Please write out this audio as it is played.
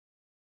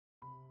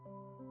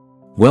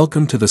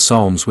Welcome to the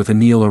Psalms with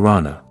Anil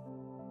Arana.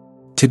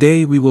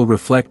 Today we will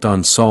reflect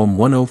on Psalm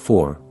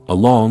 104, a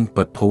long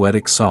but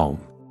poetic psalm.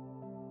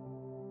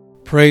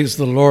 Praise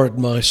the Lord,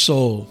 my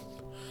soul.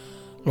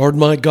 Lord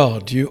my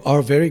God, you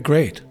are very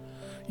great.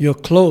 You are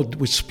clothed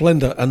with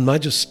splendor and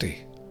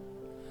majesty.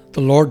 The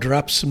Lord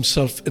wraps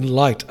himself in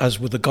light as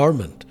with a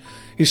garment.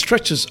 He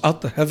stretches out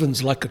the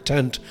heavens like a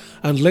tent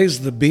and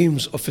lays the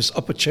beams of his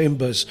upper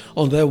chambers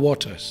on their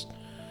waters.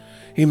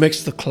 He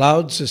makes the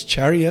clouds his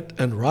chariot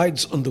and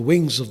rides on the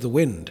wings of the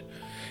wind.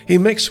 He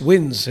makes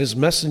winds his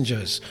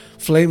messengers,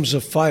 flames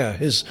of fire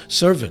his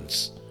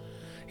servants.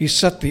 He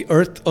set the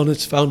earth on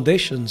its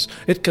foundations.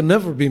 It can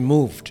never be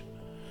moved.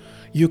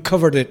 You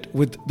covered it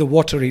with the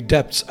watery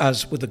depths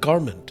as with a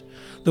garment.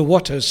 The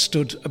waters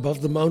stood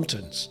above the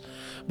mountains.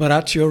 But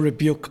at your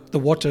rebuke the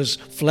waters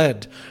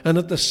fled, and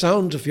at the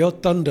sound of your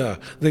thunder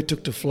they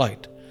took to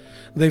flight.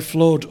 They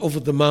flowed over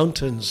the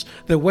mountains.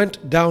 They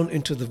went down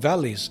into the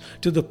valleys,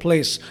 to the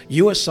place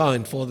you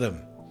assigned for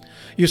them.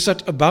 You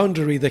set a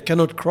boundary they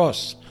cannot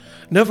cross.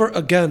 Never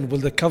again will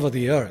they cover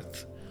the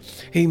earth.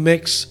 He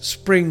makes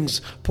springs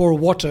pour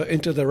water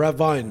into the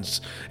ravines.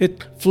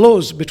 It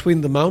flows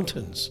between the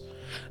mountains.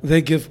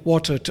 They give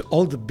water to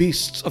all the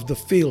beasts of the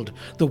field.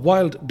 The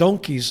wild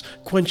donkeys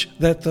quench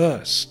their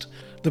thirst.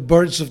 The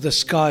birds of the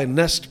sky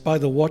nest by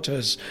the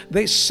waters.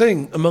 They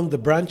sing among the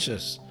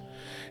branches.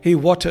 He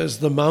waters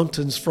the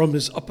mountains from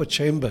his upper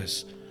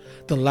chambers.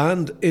 The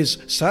land is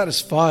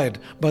satisfied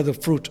by the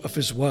fruit of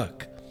his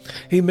work.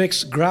 He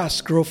makes grass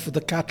grow for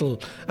the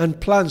cattle and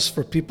plants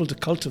for people to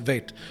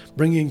cultivate,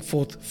 bringing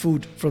forth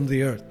food from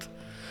the earth.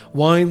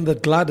 Wine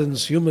that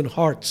gladdens human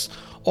hearts,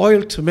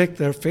 oil to make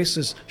their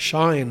faces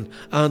shine,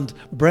 and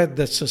bread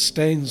that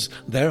sustains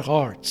their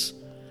hearts.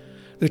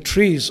 The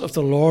trees of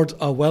the Lord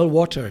are well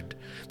watered,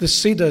 the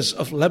cedars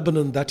of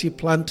Lebanon that he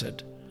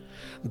planted.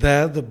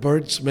 There the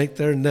birds make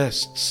their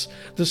nests.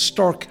 The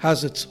stork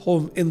has its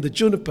home in the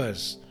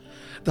junipers.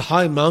 The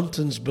high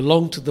mountains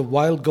belong to the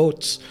wild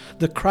goats.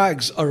 The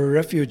crags are a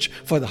refuge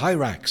for the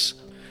hyrax.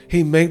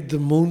 He made the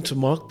moon to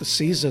mark the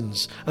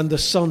seasons, and the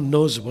sun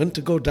knows when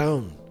to go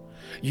down.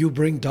 You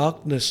bring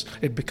darkness,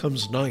 it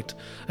becomes night,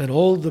 and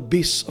all the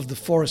beasts of the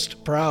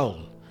forest prowl.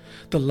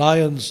 The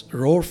lions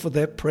roar for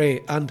their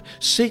prey and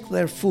seek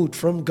their food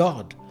from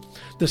God.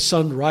 The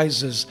sun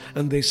rises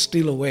and they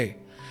steal away.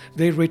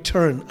 They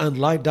return and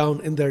lie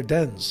down in their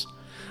dens.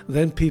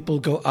 Then people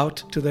go out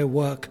to their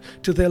work,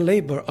 to their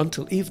labor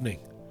until evening.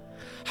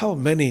 How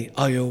many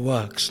are your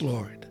works,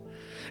 Lord?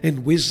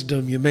 In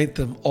wisdom you made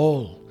them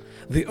all.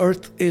 The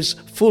earth is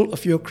full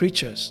of your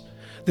creatures.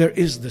 There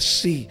is the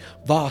sea,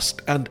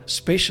 vast and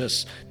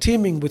spacious,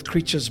 teeming with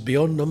creatures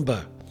beyond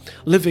number,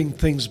 living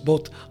things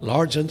both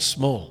large and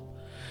small.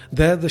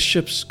 There the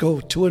ships go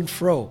to and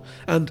fro,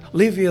 and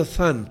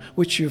Leviathan,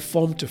 which you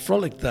formed to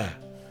frolic there.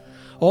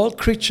 All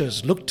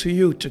creatures look to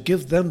you to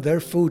give them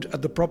their food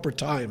at the proper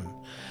time.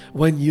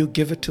 When you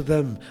give it to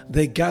them,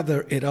 they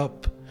gather it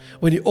up.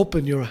 When you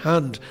open your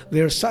hand,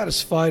 they are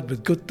satisfied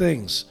with good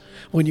things.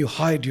 When you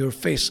hide your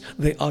face,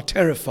 they are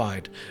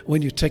terrified.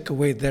 When you take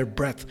away their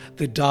breath,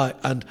 they die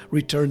and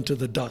return to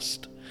the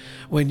dust.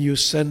 When you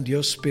send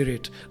your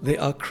spirit, they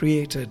are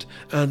created,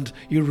 and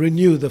you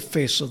renew the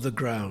face of the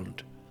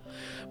ground.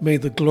 May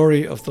the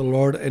glory of the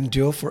Lord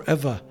endure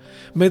forever.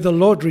 May the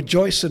Lord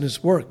rejoice in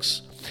his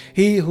works.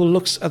 He who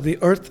looks at the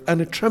earth and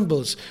it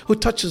trembles, who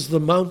touches the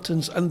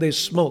mountains and they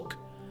smoke.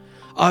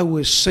 I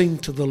will sing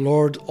to the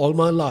Lord all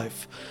my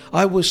life.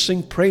 I will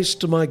sing praise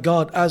to my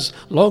God as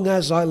long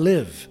as I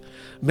live.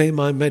 May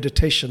my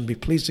meditation be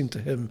pleasing to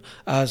him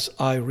as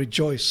I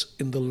rejoice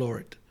in the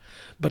Lord.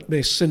 But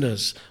may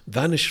sinners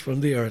vanish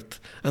from the earth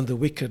and the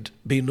wicked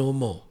be no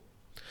more.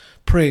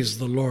 Praise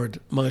the Lord,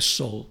 my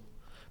soul.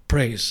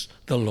 Praise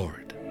the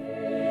Lord.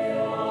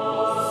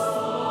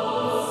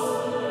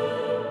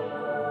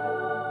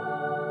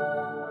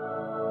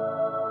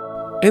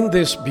 In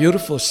this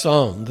beautiful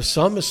psalm, the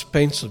psalmist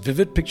paints a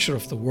vivid picture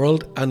of the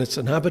world and its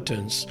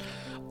inhabitants,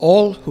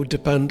 all who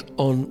depend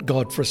on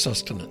God for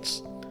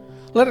sustenance.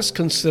 Let us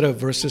consider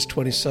verses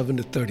 27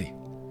 to 30.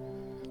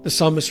 The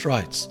psalmist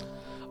writes,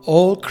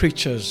 "All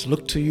creatures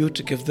look to you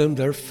to give them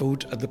their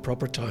food at the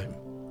proper time.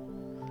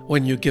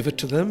 When you give it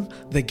to them,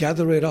 they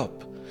gather it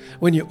up.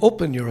 When you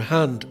open your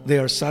hand, they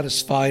are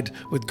satisfied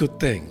with good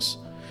things.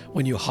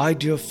 When you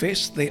hide your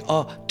face, they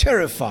are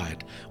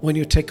terrified. When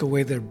you take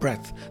away their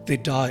breath, they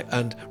die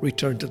and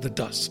return to the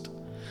dust.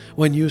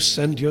 When you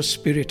send your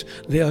spirit,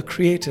 they are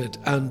created,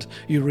 and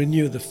you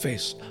renew the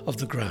face of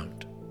the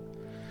ground."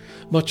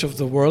 Much of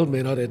the world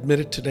may not admit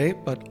it today,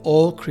 but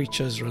all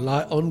creatures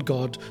rely on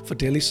God for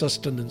daily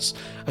sustenance,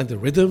 and the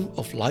rhythm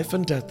of life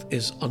and death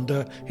is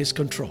under his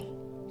control.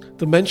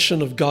 The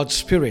mention of God's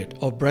Spirit,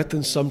 or breath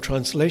in some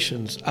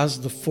translations,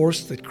 as the force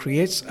that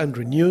creates and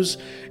renews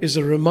is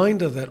a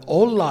reminder that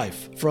all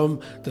life, from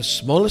the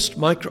smallest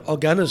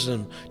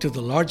microorganism to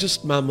the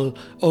largest mammal,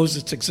 owes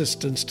its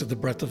existence to the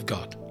breath of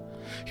God.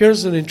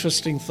 Here's an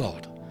interesting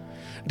thought.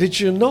 Did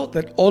you know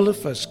that all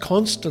of us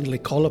constantly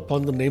call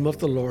upon the name of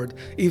the Lord,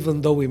 even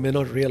though we may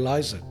not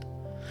realize it?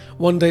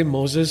 One day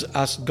Moses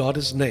asked God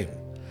his name.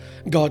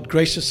 God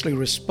graciously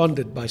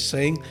responded by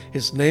saying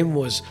his name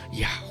was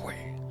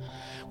Yahweh.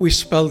 We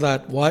spell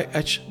that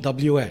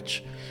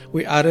YHWH.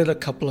 We added a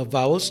couple of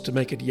vowels to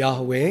make it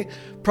Yahweh,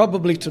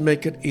 probably to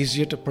make it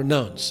easier to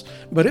pronounce.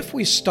 But if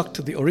we stuck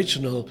to the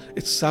original,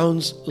 it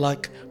sounds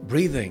like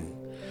breathing.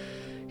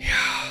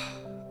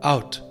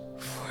 Out,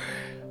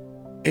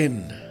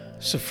 in.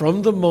 So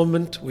from the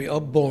moment we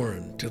are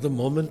born to the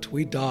moment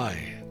we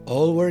die,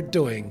 all we're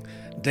doing,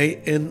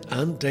 day in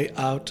and day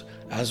out,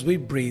 as we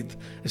breathe,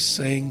 is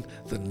saying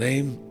the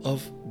name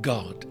of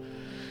God.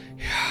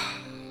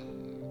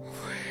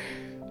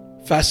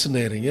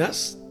 Fascinating,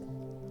 yes?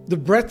 The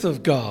breath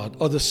of God,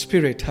 or the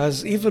Spirit,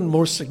 has even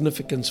more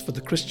significance for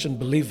the Christian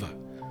believer.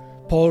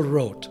 Paul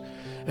wrote,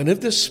 "And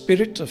if the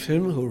Spirit of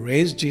him who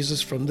raised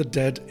Jesus from the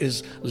dead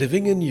is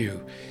living in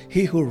you,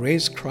 he who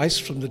raised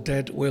Christ from the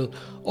dead will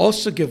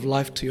also give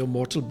life to your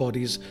mortal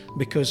bodies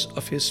because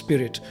of his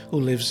Spirit who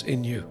lives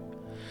in you."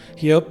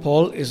 Here,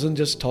 Paul isn't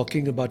just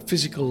talking about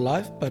physical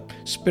life, but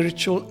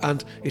spiritual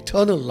and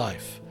eternal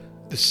life.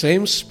 The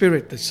same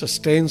Spirit that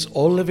sustains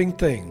all living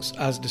things,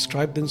 as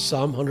described in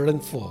Psalm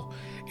 104,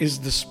 is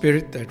the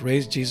Spirit that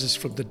raised Jesus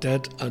from the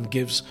dead and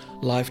gives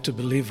life to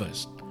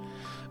believers.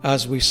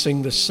 As we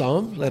sing this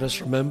psalm, let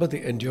us remember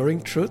the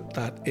enduring truth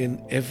that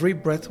in every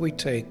breath we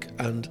take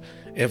and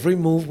every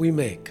move we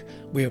make,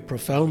 we are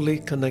profoundly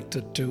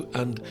connected to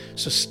and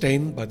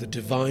sustained by the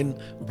divine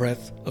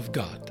breath of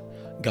God.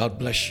 God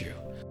bless you.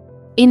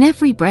 In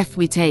every breath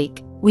we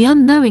take, we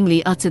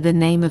unknowingly utter the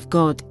name of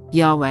God,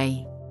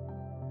 Yahweh.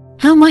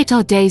 How might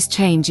our days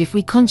change if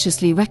we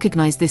consciously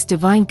recognize this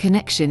divine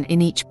connection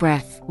in each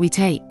breath we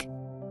take?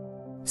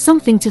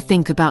 Something to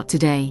think about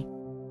today.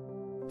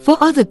 For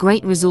other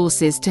great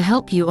resources to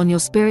help you on your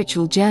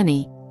spiritual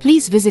journey,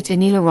 please visit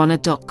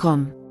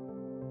enilarana.com.